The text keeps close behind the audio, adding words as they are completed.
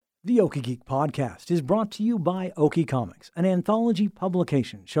The Okie Geek podcast is brought to you by Okie Comics, an anthology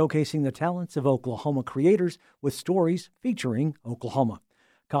publication showcasing the talents of Oklahoma creators with stories featuring Oklahoma.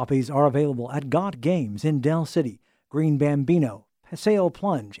 Copies are available at Got Games in Del City, Green Bambino, Paseo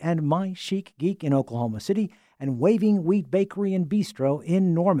Plunge, and My Chic Geek in Oklahoma City, and Waving Wheat Bakery and Bistro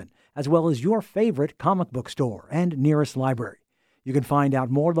in Norman, as well as your favorite comic book store and nearest library. You can find out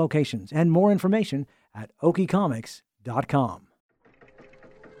more locations and more information at okiecomics.com.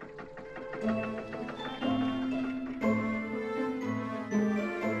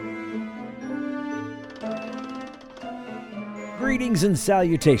 Greetings and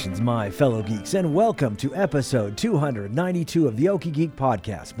salutations, my fellow geeks, and welcome to episode 292 of the Okie Geek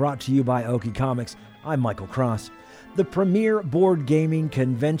podcast, brought to you by Okie Comics. I'm Michael Cross. The premier board gaming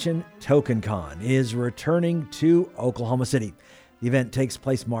convention, TokenCon, is returning to Oklahoma City. The event takes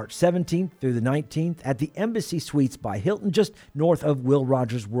place March 17th through the 19th at the Embassy Suites by Hilton, just north of Will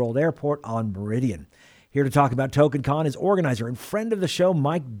Rogers World Airport on Meridian. Here to talk about TokenCon is organizer and friend of the show,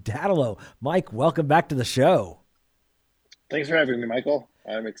 Mike Dadalow. Mike, welcome back to the show. Thanks for having me, Michael.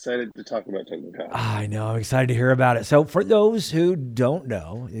 I'm excited to talk about TokenCon. I know. I'm excited to hear about it. So for those who don't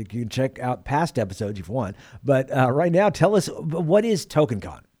know, you can check out past episodes if you want. But right now, tell us, what is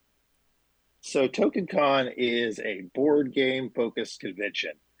TokenCon? So TokenCon is a board game-focused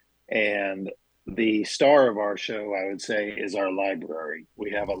convention. And the star of our show, I would say, is our library.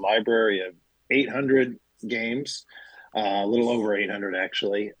 We have a library of 800 games. A little over 800,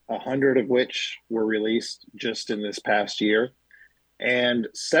 actually, 100 of which were released just in this past year, and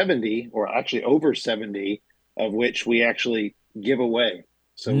 70, or actually over 70, of which we actually give away.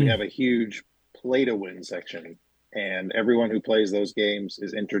 So we have a huge play-to-win section, and everyone who plays those games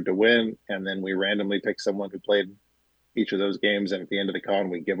is entered to win, and then we randomly pick someone who played each of those games, and at the end of the con,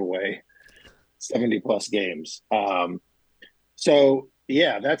 we give away 70-plus games.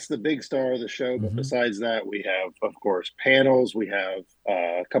 Yeah, that's the big star of the show. But besides that, we have, of course, panels. We have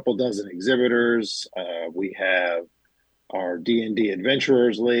a couple dozen exhibitors. We have our D&D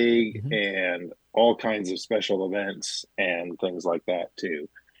Adventurers League and all kinds of special events and things like that, too.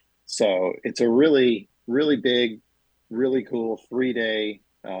 So it's a really, really big, really cool 3-day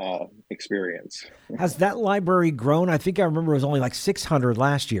experience. Has that library grown? I think I remember it was only like 600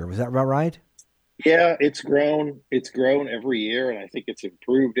 last year. Was that about right? Yeah, it's grown. It's grown every year, and I think it's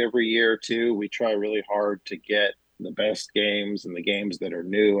improved every year too. We try really hard to get the best games and the games that are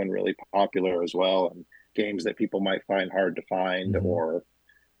new and really popular as well, and games that people might find hard to find or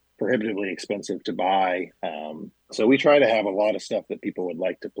prohibitively expensive to buy. So we try to have a lot of stuff that people would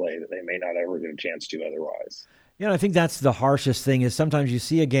like to play that they may not ever get a chance to otherwise. Yeah, I think that's the harshest thing is sometimes you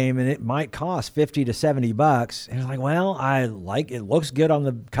see a game and it might cost $50 to $70. And it's like, well, I like it. Looks good on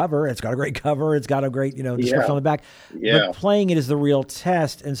the cover. It's got a great cover. It's got a great, description on the back. Yeah. But playing it is the real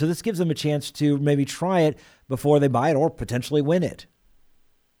test. And so this gives them a chance to maybe try it before they buy it or potentially win it.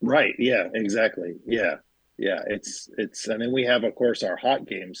 Right. Yeah, exactly. Yeah. Yeah. And then we have, of course, our hot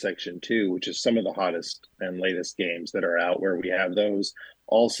game section too, which is some of the hottest and latest games that are out, where we have those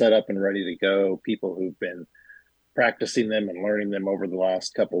all set up and ready to go. People who've been practicing them and learning them over the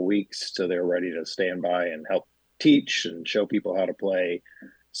last couple of weeks, so they're ready to stand by and help teach and show people how to play.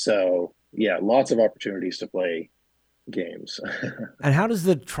 So yeah, lots of opportunities to play games. And how does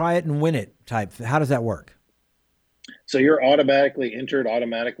the try it and win it type, how does that work? So you're automatically entered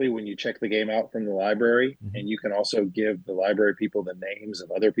when you check the game out from the library, and you can also give the library people the names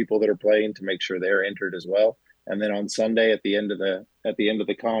of other people that are playing to make sure they're entered as well. And then on Sunday at the end of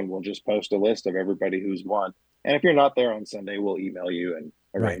the con, we'll just post a list of everybody who's won. And if you're not there on Sunday, we'll email you and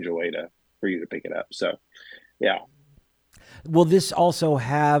arrange a way for you to pick it up. So, yeah. Will this also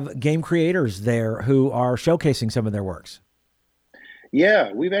have game creators there who are showcasing some of their works?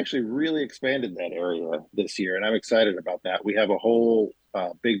 Yeah, we've actually really expanded that area this year, and I'm excited about that. We have a whole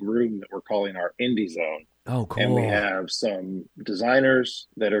big room that we're calling our Indie Zone. Oh, cool. And we have some designers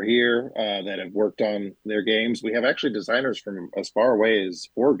that are here that have worked on their games. We have actually designers from as far away as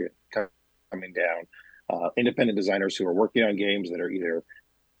Oregon coming down. Independent designers who are working on games that are either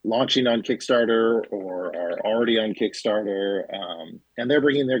launching on Kickstarter or are already on Kickstarter. And they're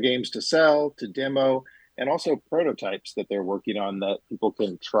bringing their games to sell, to demo, and also prototypes that they're working on that people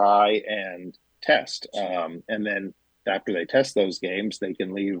can try and test. And then after they test those games, they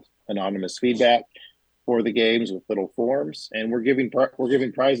can leave anonymous feedback for the games with little forms. And we're giving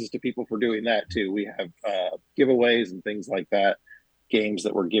prizes to people for doing that too. We have giveaways and things like that, games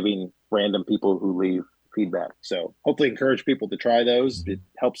that we're giving random people who leave feedback. So hopefully encourage people to try those. It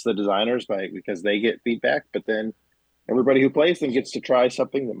helps the designers because they get feedback, but then everybody who plays them gets to try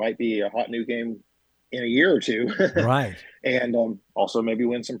something that might be a hot new game in a year or two, Right. and also maybe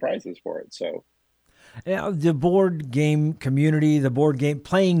win some prizes for it. So Yeah, the board game community, the board game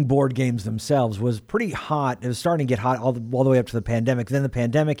playing board games themselves was pretty hot. It was starting to get hot all the way up to the pandemic. Then the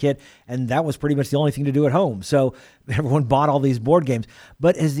pandemic hit, and that was pretty much the only thing to do at home. So everyone bought all these board games.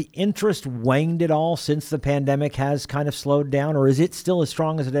 But has the interest waned at all since the pandemic has kind of slowed down, or is it still as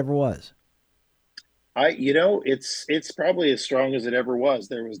strong as it ever was? it's probably as strong as it ever was.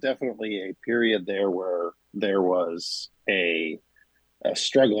 There was definitely a period there where there was a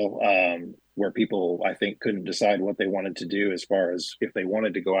struggle, where people, I think, couldn't decide what they wanted to do as far as if they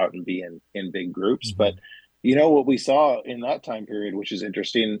wanted to go out and be in big groups. But Hmm. what we saw in that time period, which is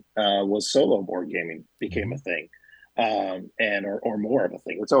interesting, was solo board gaming became a Hmm. thing, and or more of a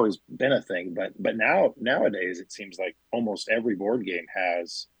thing. It's always been a thing, but nowadays it seems like almost every board game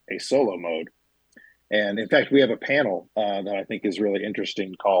has a solo mode. And in fact, we have a panel that I think is really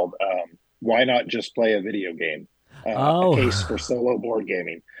interesting called "Why Not Just Play a Video Game?" A case for Oh, solo board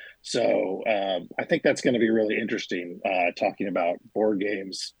gaming. So I think that's going to be really interesting, talking about board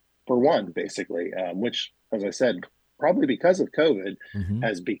games for one, basically, which, as I said, probably because of COVID, hmm.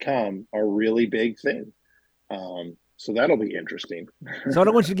 has become a really big thing. So that'll be interesting. So I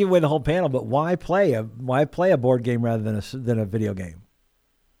don't want you to give away the whole panel, but why play a board game rather than a video game?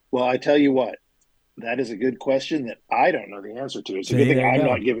 Well, I tell you what, that is a good question that I don't know the answer to. It's a good See, thing there you I'm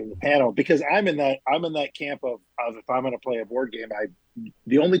go. not giving the panel, because I'm in that camp of if I'm going to play a board game,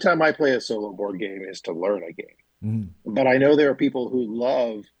 the only time I play a solo board game is to learn a game. Mhm. But I know there are people who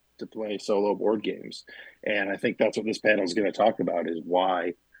love to play solo board games, and I think that's what this panel is going to talk about, is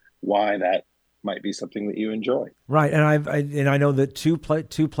why that might be something that you enjoy. Right, and I know that two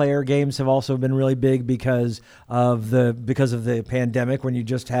player games have also been really big because of the pandemic, when you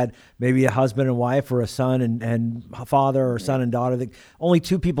just had maybe a husband and wife, or a son and father, or son and daughter, that only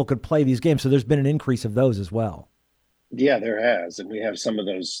two people could play these games. So there's been an increase of those as well. Yeah, there has. And we have some of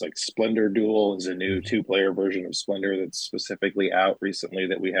those, like Splendor Duel is a new Mhm. two-player version of Splendor that's specifically out recently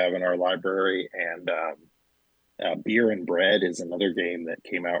that we have in our library. And Beer and Bread is another game that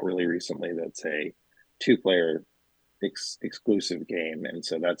came out really recently that's a two-player exclusive game. And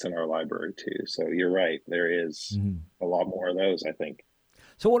so that's in our library too. So you're right. There is Mhm. a lot more of those, I think.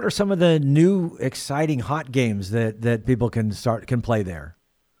 So what are some of the new exciting hot games that people can play there?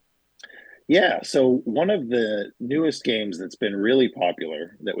 Yeah, so one of the newest games that's been really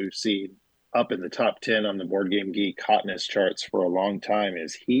popular that we've seen up in the top 10 on the Board Game Geek hotness charts for a long time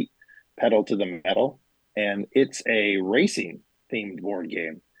is Heat Pedal to the Metal. And it's a racing themed board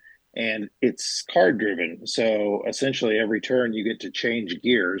game. And it's card driven. So essentially, every turn you get to change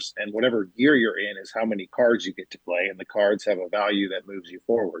gears, and whatever gear you're in is how many cards you get to play. And the cards have a value that moves you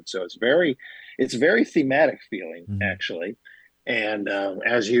forward. So it's very thematic feeling, Mhm. actually. And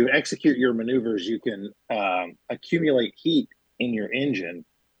as you execute your maneuvers, you can accumulate heat in your engine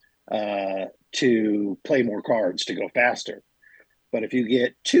uh, to play more cards to go faster. But if you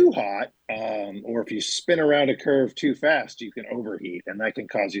get too hot, or if you spin around a curve too fast, you can overheat, and that can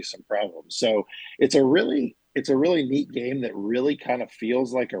cause you some problems. So it's a really neat game that really kind of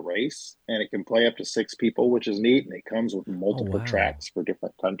feels like a race, and it can play up to six people, which is neat. And it comes with Oh multiple wow, tracks for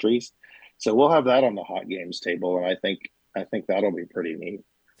different countries. So we'll have that on the hot games table, and I think that'll be pretty neat.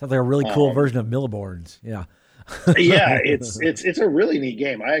 sounds like a really cool Um, version of Milliborns. Yeah. yeah, it's a really neat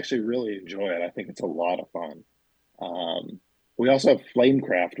game. I actually really enjoy it. I think it's a lot of fun. Um, we also have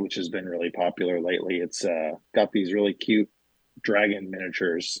Flamecraft, which has been really popular lately. It's got these really cute dragon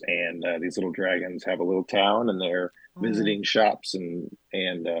miniatures, and these little dragons have a little town, and they're Oh. visiting shops and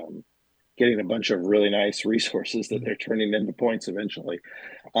getting a bunch of really nice resources that they're turning into points eventually.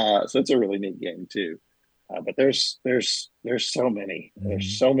 So it's a really neat game too. But there's so many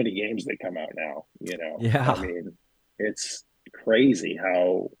Mhm. games that come out now. I Yeah. mean, it's crazy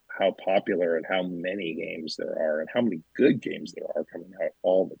how popular and how many games there are, and how many good games there are coming out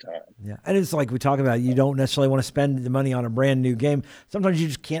all the time. Yeah. And it's like we talk about, you don't necessarily want to spend the money on a brand new game. Sometimes you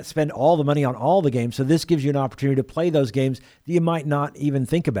just can't spend all the money on all the games. So this gives you an opportunity to play those games that you might not even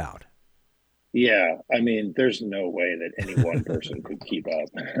think about. Yeah, I mean, there's no way that any one person could keep up.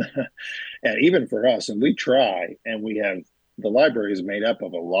 And even for us, and we try, and we have the library is made up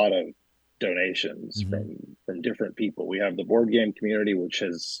of a lot of donations Hmm. from different people. We have the board game community, which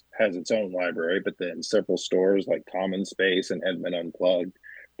has its own library, but then several stores like Common Space and Edmund Unplugged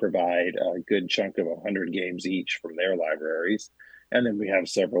provide a good chunk of 100 games each from their libraries. And then we have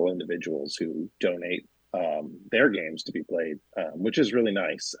several individuals who donate their games to be played, which is really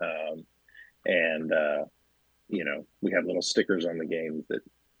nice. And we have little stickers on the games that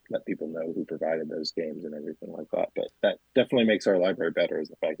let people know who provided those games and everything like that. But that definitely makes our library better, is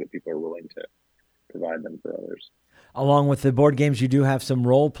the fact that people are willing to provide them for others. Along with the board games, you do have some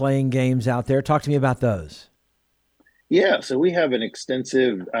role-playing games out there. Talk to me about those. Yeah, so we have an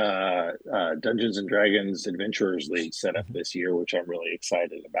extensive Dungeons and Dragons Adventurers League set up Mhm. this year, which I'm really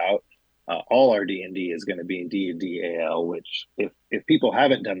excited about. All our D&D is going to be in D&D AL, which if people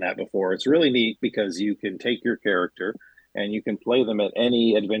haven't done that before, it's really neat because you can take your character and you can play them at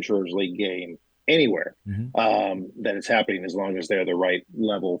any Adventurers League game anywhere Mhm. that it's happening, as long as they're the right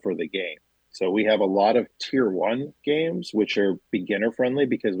level for the game. So we have a lot of tier one games, which are beginner friendly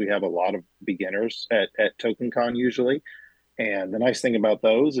because we have a lot of beginners at TokenCon usually. And the nice thing about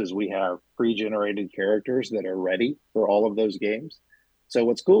those is we have pre-generated characters that are ready for all of those games. So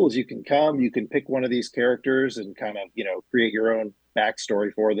what's cool is you can come, you can pick one of these characters and kind of, create your own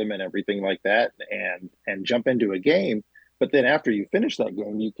backstory for them and everything like that, and jump into a game. But then after you finish that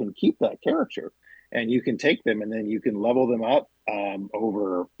game, you can keep that character and you can take them and then you can level them up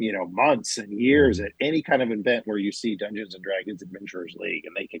over months and years Mhm. at any kind of event where you see Dungeons and Dragons Adventurers League,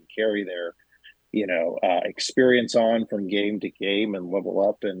 and they can carry their experience on from game to game and level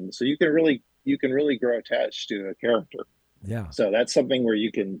up, and so you can really grow attached to a character. Yeah. So that's something where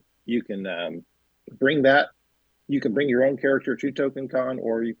you can bring that you can bring your own character to TokenCon,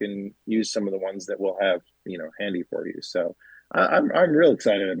 or you can use some of the ones that we'll have handy for you. So I'm real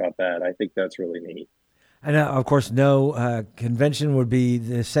excited about that. I think that's really neat. And of course, no convention would be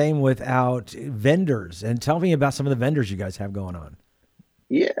the same without vendors. And tell me about some of the vendors you guys have going on.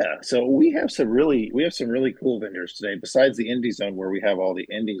 Yeah, so we have some really cool vendors today. Besides the indie zone where we have all the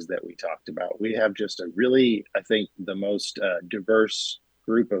indies that we talked about, we have just a really, I think, the most diverse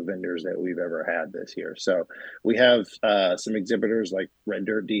group of vendors that we've ever had this year. So we have some exhibitors like Red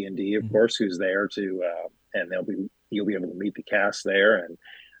Dirt D&D, of Mhm. course, who's there and you'll be able to meet the cast there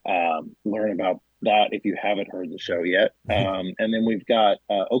and learn about that if you haven't heard the show yet. And then we've got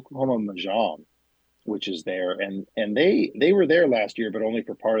Oklahoma Mahjong, which is there, and they were there last year, but only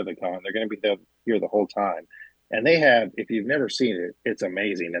for part of the con. They're going to be there here the whole time, and they have, if you've never seen it, it's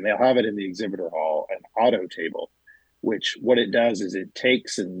amazing, and they'll have it in the exhibitor hall, an auto table, which what it does is it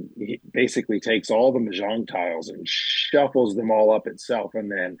basically takes all the mahjong tiles and shuffles them all up itself,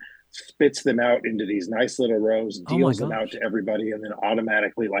 and then spits them out into these nice little rows, Oh my deals them out gosh. to everybody, and then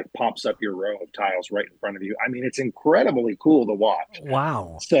automatically like pops up your row of tiles right in front of you. I mean, it's incredibly cool to watch.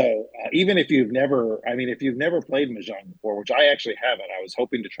 Wow. So even if you've never played Mahjong before, which I actually haven't, I was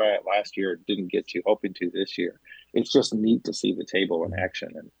hoping to try it last year, didn't get to, hoping to this year. It's just neat to see the table in Mhm.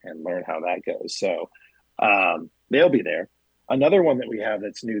 action and learn how that goes. So they'll be there. Another one that we have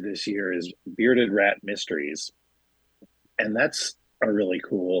that's new this year is Bearded Rat Mysteries, and that's a really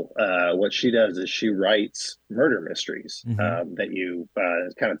cool. What she does is she writes murder mysteries Mhm. that you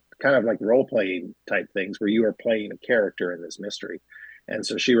kind of like role playing type things where you are playing a character in this mystery, and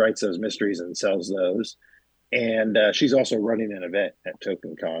so she writes those mysteries and sells those. And she's also running an event at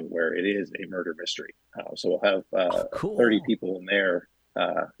TokenCon where it is a murder mystery. So we'll have Oh, 30 cool. people in there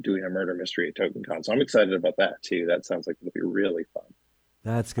doing a murder mystery at TokenCon. So I'm excited about that too. That sounds like it'll be really fun.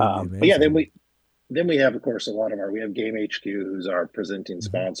 That's going to be But yeah, then amazing. we have, of course, we have Game HQ, who's our presenting Mhm.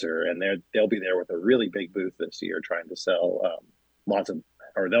 sponsor, and they'll be there with a really big booth this year, trying to sell lots of,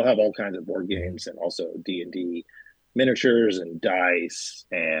 or they'll have all kinds of board Mhm. games and also D&D miniatures and dice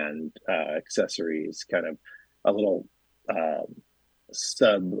and accessories, kind of a little um,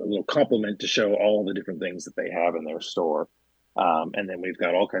 a little compliment to show all the different things that they have in their store. And then we've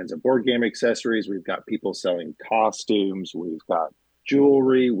got all kinds of board game accessories. We've got people selling costumes. We've got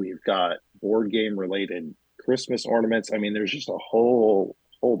jewelry. We've got board game related Christmas ornaments. I mean, there's just a whole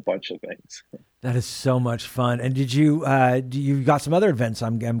bunch of things. That is so much fun. And you've got some other events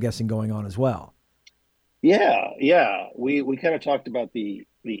I'm guessing going on as well. Yeah. We kind of talked about the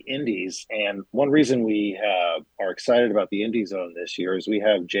indies, and one reason we are excited about the indie zone this year is we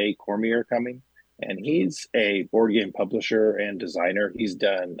have Jay Cormier coming, and he's a board game publisher and designer. He's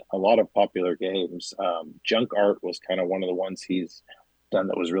done a lot of popular games. Junk Art was kind of one of the ones he's done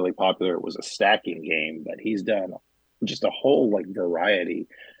that was really popular. It was a stacking game, but he's done just a whole like variety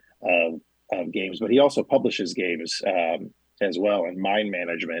of games. But he also publishes games as well, and Mind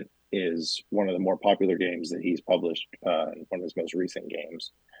Management is one of the more popular games that he's published, one of his most recent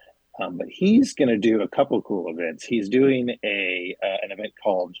games. But he's going to do a couple of cool events. He's doing a an event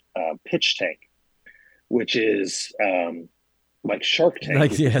called Pitch Tank, which is like Shark Tank,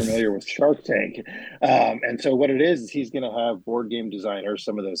 Like, if you're yes. familiar with Shark Tank. And so what it is he's going to have board game designers,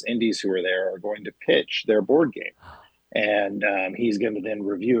 some of those indies who are there are going to pitch their board game, and he's going to then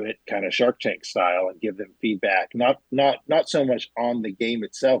review it kind of Shark Tank style and give them feedback, not so much on the game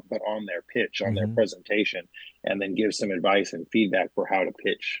itself, but on their pitch, on their Hmm. presentation, and then give some advice and feedback for how to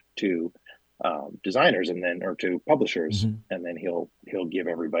pitch to designers and then or to publishers, Hmm. and then he'll give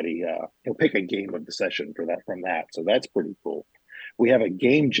everybody he'll pick a game of the session for that from that. So that's pretty cool. We have a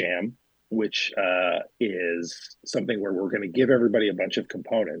game jam, which is something where we're going to give everybody a bunch of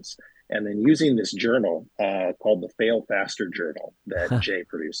components, and then using this journal called the Fail Faster Journal that Jay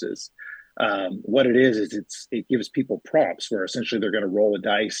produces. What it is it gives people prompts where essentially they're going to roll a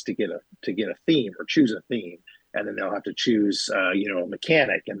dice to get a theme or choose a theme, and then they'll have to choose a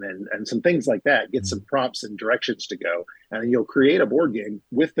mechanic and some things like that, get some prompts and directions to go, and then you'll create a board game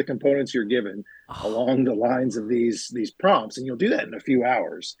with the components you're given Oh, along the lines of these prompts, and you'll do that in a few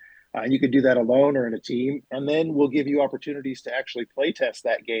hours. And you could do that alone or in a team, and then we'll give you opportunities to actually play test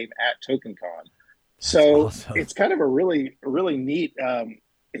that game at TokenCon. that's So awesome. it's kind of a really neat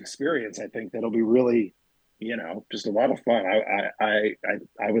experience. I think that'll be really, just a lot of fun.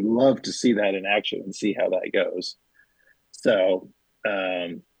 I would love to see that in action and see how that goes. So,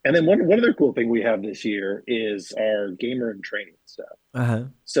 and then one other cool thing we have this year is our gamer and training stuff. Uh-huh.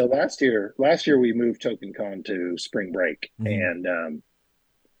 So last year we moved TokenCon to spring break, Hmm.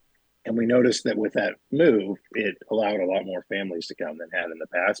 and we noticed that with that move, it allowed a lot more families to come than had in the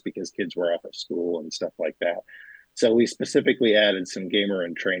past because kids were off of school and stuff like that. So we specifically added some gamer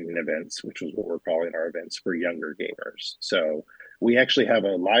and training events, which was what we're calling our events for younger gamers. So we actually have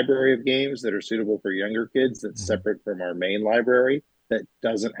a library of games that are suitable for younger kids that's Hmm. separate from our main library that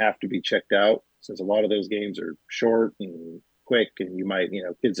doesn't have to be checked out, since a lot of those games are short and quick, and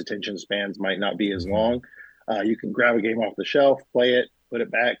kids' attention spans might not be as Hmm. long. You can grab a game off the shelf, play it, put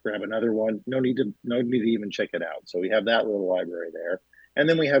it back, grab another one. No need to even check it out. So we have that little library there. And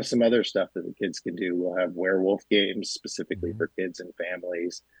then we have some other stuff that the kids can do. We'll have werewolf games specifically Hmm. for kids and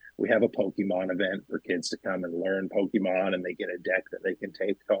families. We have a Pokemon event for kids to come and learn Pokemon, and they get a deck that they can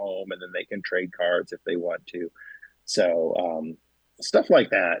take home, and then they can trade cards if they want to. So stuff like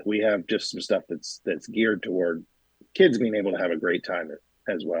that. We have just some stuff that's geared toward kids being able to have a great time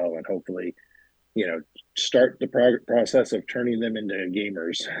as well, and hopefully, you know, start the process of turning them into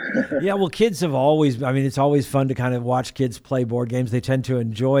gamers. Yeah, well, kids have always, I mean, it's always fun to kind of watch kids play board games. They tend to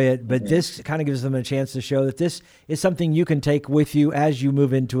enjoy it, but Mhm. this kind of gives them a chance to show that this is something you can take with you as you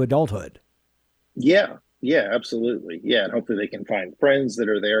move into adulthood. Yeah, yeah, absolutely. Yeah, and hopefully they can find friends that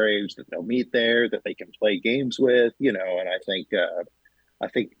are their age that they'll meet there that they can play games with, and I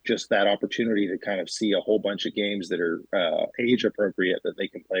think just that opportunity to kind of see a whole bunch of games that are age appropriate that they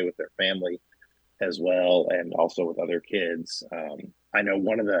can play with their family as well, and also with other kids. I know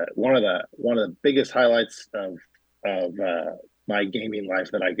one of the biggest highlights of my gaming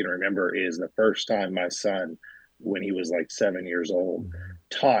life that I can remember is the first time my son, when he was like 7 years old, Mhm.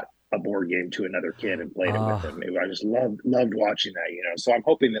 taught a board game to another kid and played it with Uh, him. I just loved watching that. So I'm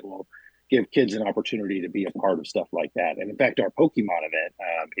hoping that we'll give kids an opportunity to be a part of stuff like that. And in fact, our Pokemon event,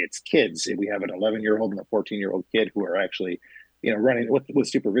 it's kids. We have an 11-year-old and a 14-year-old kid who are actually running with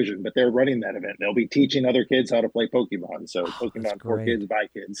supervision, but they're running that event. They'll be teaching other kids how to play Pokemon. So oh, that's Pokemon for great. kids by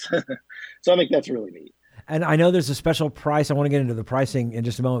kids. So I think that's really neat. And I know there's a special price. I want to get into the pricing in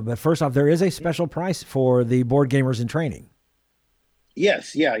just a moment, but first off, there is a special price for the board gamers in training.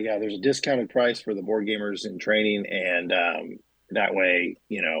 Yes, yeah. There's a discounted price for the board gamers in training, and that way,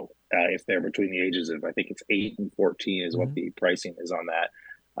 if they're between the ages of, I think it's 8 and 14 is what Mhm. the pricing is on that.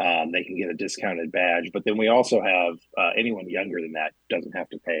 They can get a discounted badge, but then we also have anyone younger than that doesn't have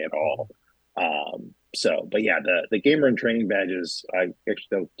to pay at all. But yeah, the gamer and training badges, I actually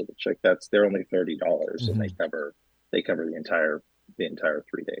don't double check. They're only $30, and Mhm. they cover the entire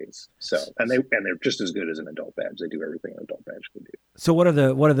 3 days. So and they're just as good as an adult badge. They do everything an adult badge can do. So what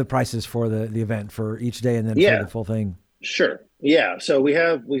are the prices for the event for each day and then for the Yeah, full thing? sure. Yeah. So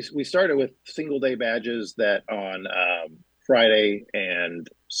we started with single day badges that on Friday and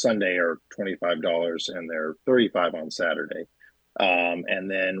Sunday are $25, and they're 35 on Saturday. And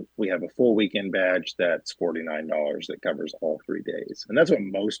then we have a full weekend badge that's $49 that covers all 3 days. And that's what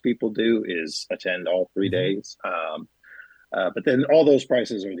most people do, is attend all three Hmm. days. But then all those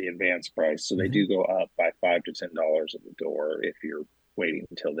prices are the advanced price, so they Hmm. do go up by $5 to $10 at the door if you're waiting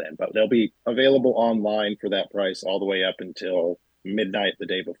until then. But they'll be available online for that price all the way up until midnight the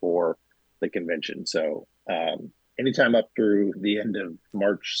day before the convention. So anytime up through the end of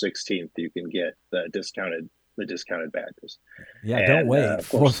March 16th, you can get the discounted badges. Yeah, don't And wait. of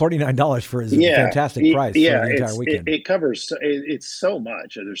For course, $49 for is a yeah, fantastic price for yeah. the entire It, weekend. it covers. It's so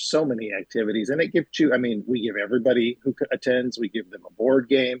much. There's so many activities, and it gives you. I mean, we give everybody who attends. We give them a board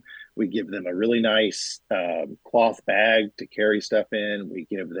game. We give them a really nice cloth bag to carry stuff in. We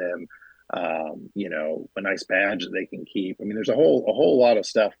give them a nice badge that they can keep. I mean, there's a whole lot of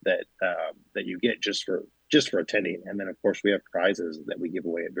stuff that you get just for attending, and then of course we have prizes that we give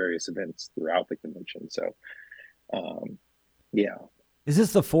away at various events throughout the convention. So, yeah. Is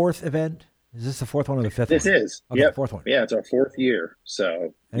this the fourth event? Is this the fourth one or the fifth This one? is, Okay, yep, fourth one. yeah, it's our fourth year.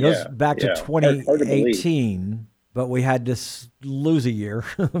 So And it goes back to hard to believe. 2018, but we had to lose a year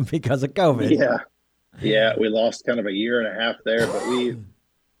because of COVID. Yeah, we lost kind of a year and a half there, but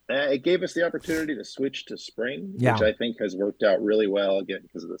it gave us the opportunity to switch to spring, which I think has worked out really well again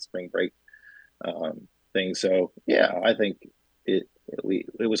because of the spring break thing. So yeah, I think it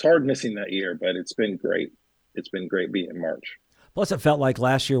was hard missing that year, but it's been great. It's been great being in March. Plus, it felt like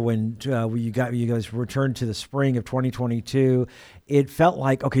last year when you guys returned to the spring of 2022, it felt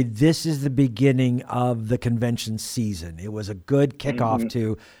like, okay, this is the beginning of the convention season. It was a good kickoff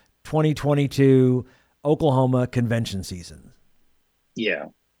to 2022 Oklahoma convention season. Yeah,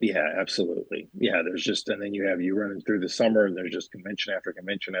 absolutely. Yeah, and then you running through the summer, and there's just convention after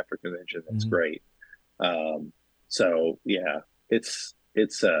convention after convention. It's great. So yeah, it's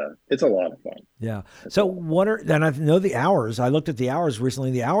a lot of fun. Yeah. So and I know the hours. I looked at the hours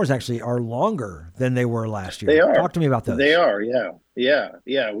recently. The hours actually are longer than they were last year. They are. Talk to me about those. They are. Yeah.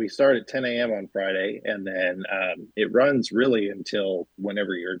 We start at 10 a.m. on Friday, and then it runs really until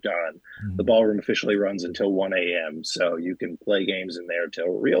whenever you're done. The ballroom officially runs until 1 a.m. So you can play games in there till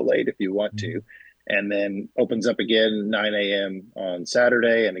real late if you want to. And then opens up again 9 a.m. on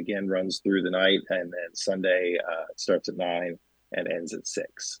Saturday, and again runs through the night. And then Sunday starts at 9 and ends at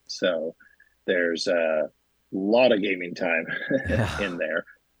 6. So there's a lot of gaming time in there.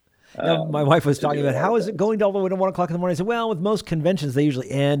 Now, my wife was talking about how is it going to all the way to 1 o'clock in the morning. I said, well, with most conventions, they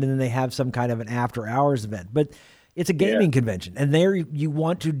usually end and then they have some kind of an after hours event. But it's a gaming convention, and there you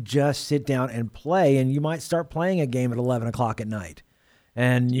want to just sit down and play, and you might start playing a game at 11 o'clock at night.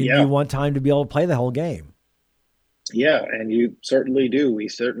 And you want time to be able to play the whole game. Yeah, and you certainly do. We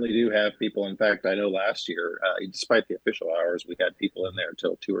certainly do have people. In fact, I know last year, despite the official hours, we had people in there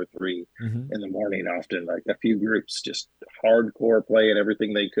until 2 or 3 in the morning, often like a few groups, just hardcore playing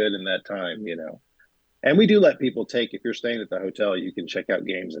everything they could in that time, And we do let people if you're staying at the hotel, you can check out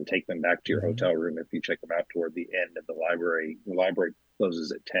games and take them back to your hotel room if you check them out toward the end of the library. The library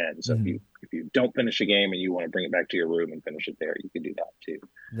closes at 10. So if you don't finish a game and you want to bring it back to your room and finish it there, you can do that too.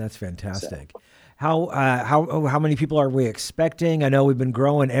 That's fantastic. So, how many people are we expecting? I know we've been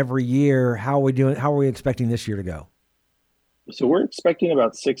growing every year. How are we doing? How are we expecting this year to go? So we're expecting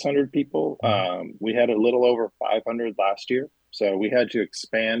about 600 people. We had a little over 500 last year. So we had to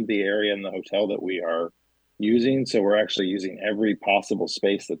expand the area in the hotel that we are using. So we're actually using every possible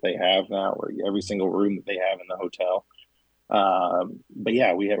space that they have now, or every single room that they have in the hotel. But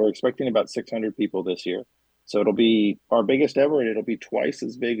yeah, we're expecting about 600 people this year. So it'll be our biggest ever, and it'll be twice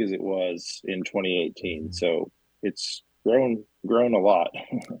as big as it was in 2018. So it's grown a lot.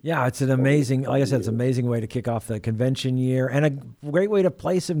 Yeah, it's an amazing, like I said, it's an amazing way to kick off the convention year, and a great way to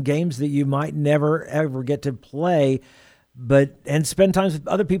play some games that you might never ever get to play, and spend time with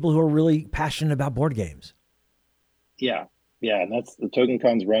other people who are really passionate about board games. Yeah, and that's the Token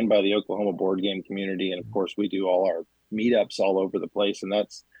Con's run by the Oklahoma board game community, and of course we do all our meetups all over the place, and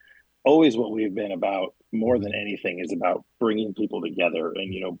that's always what we've been about more than anything, is about bringing people together.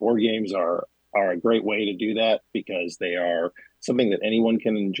 And board games are a great way to do that, because they are something that anyone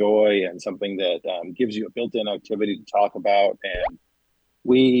can enjoy, and something that gives you a built-in activity to talk about. And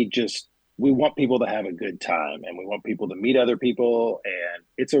we want people to have a good time, and we want people to meet other people, and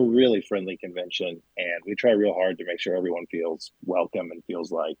it's a really friendly convention, and we try real hard to make sure everyone feels welcome and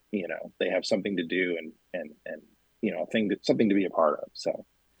feels like they have something to do and something to be a part of. So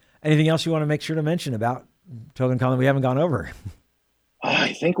anything else you want to make sure to mention about Token Con that we haven't gone over?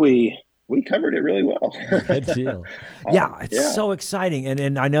 I think we covered it really well. Good deal. Yeah, it's so exciting.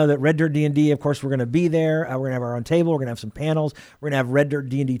 And I know that Red Dirt D&D, of course, we're going to be there. We're going to have our own table. We're going to have some panels. We're going to have Red Dirt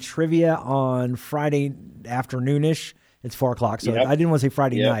D&D trivia on Friday afternoonish. It's 4 o'clock, so I didn't want to say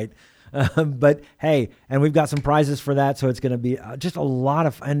Friday night. But hey, and we've got some prizes for that, so it's going to be just a lot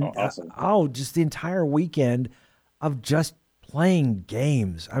of fun. Awesome. Just the entire weekend of just playing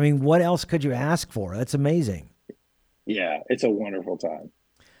games. I mean, what else could you ask for? That's amazing. Yeah, it's a wonderful time.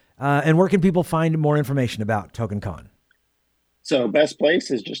 And where can people find more information about Token Con? So best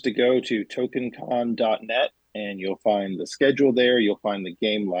place is just to go to tokencon.net, and you'll find the schedule there. You'll find the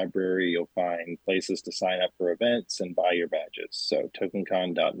game library. You'll find places to sign up for events and buy your badges. So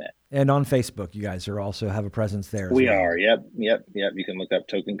tokencon.net. And on Facebook, you guys also have a presence there as well. We are. Yep. You can look up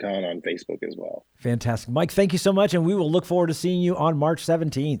TokenCon on Facebook as well. Fantastic. Mike, thank you so much, and we will look forward to seeing you on March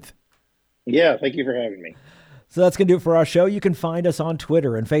 17th. Yeah, thank you for having me. So that's going to do it for our show. You can find us on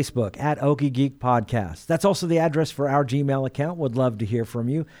Twitter and Facebook at Okie Geek Podcast. That's also the address for our Gmail account. Would love to hear from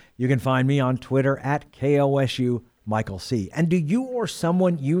you. You can find me on Twitter at KOSU Michael C. And do you or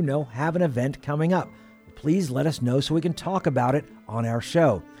someone you know have an event coming up? Please let us know so we can talk about it on our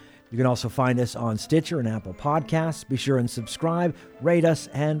show. You can also find us on Stitcher and Apple Podcasts. Be sure and subscribe, rate us,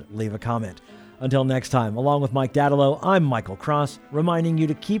 and leave a comment. Until next time, along with Mike Dadalow, I'm Michael Cross, reminding you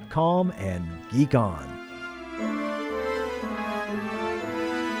to keep calm and geek on.